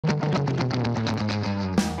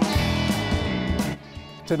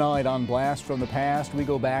Tonight on Blast from the Past, we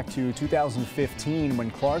go back to 2015 when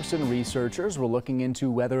Clarkson researchers were looking into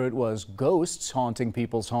whether it was ghosts haunting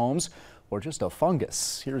people's homes or just a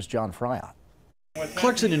fungus. Here's John Fryatt.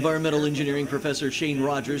 Clarkson environmental engineering professor Shane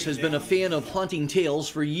Rogers has been a fan of haunting tales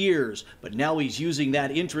for years, but now he's using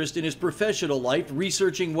that interest in his professional life,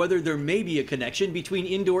 researching whether there may be a connection between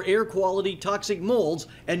indoor air quality, toxic molds,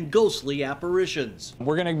 and ghostly apparitions.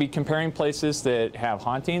 We're going to be comparing places that have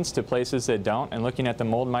hauntings to places that don't, and looking at the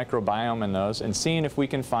mold microbiome in those and seeing if we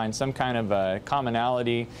can find some kind of a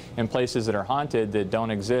commonality in places that are haunted that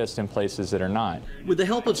don't exist in places that are not. With the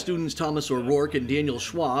help of students Thomas O'Rourke and Daniel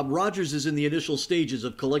Schwab, Rogers is in the initial stages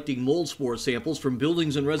of collecting mold spore samples from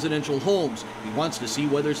buildings and residential homes. He wants to see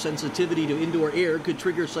whether sensitivity to indoor air could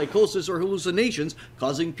trigger psychosis or hallucinations,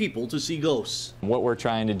 causing people to see ghosts. What we're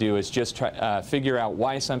trying to do is just figure out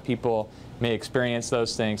why some people may experience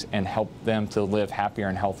those things and help them to live happier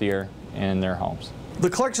and healthier in their homes. The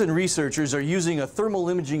Clarkson researchers are using a thermal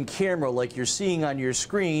imaging camera like you're seeing on your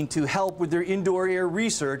screen to help with their indoor air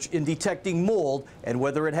research in detecting mold and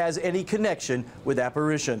whether it has any connection with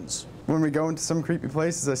apparitions. When we go into some creepy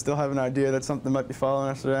places, I still have an idea that something might be following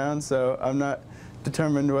us around, so I'm not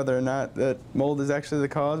determined whether or not that mold is actually the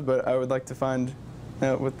cause, but I would like to find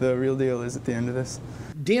out what the real deal is at the end of this.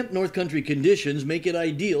 Damp North Country conditions make it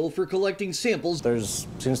ideal for collecting samples. There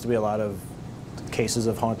seems to be a lot of cases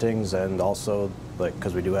of hauntings, and also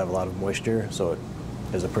because we do have a lot of moisture, so it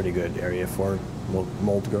is a pretty good area for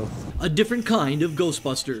mold growth. A different kind of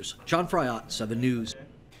Ghostbusters. John Fryatt, 7 News.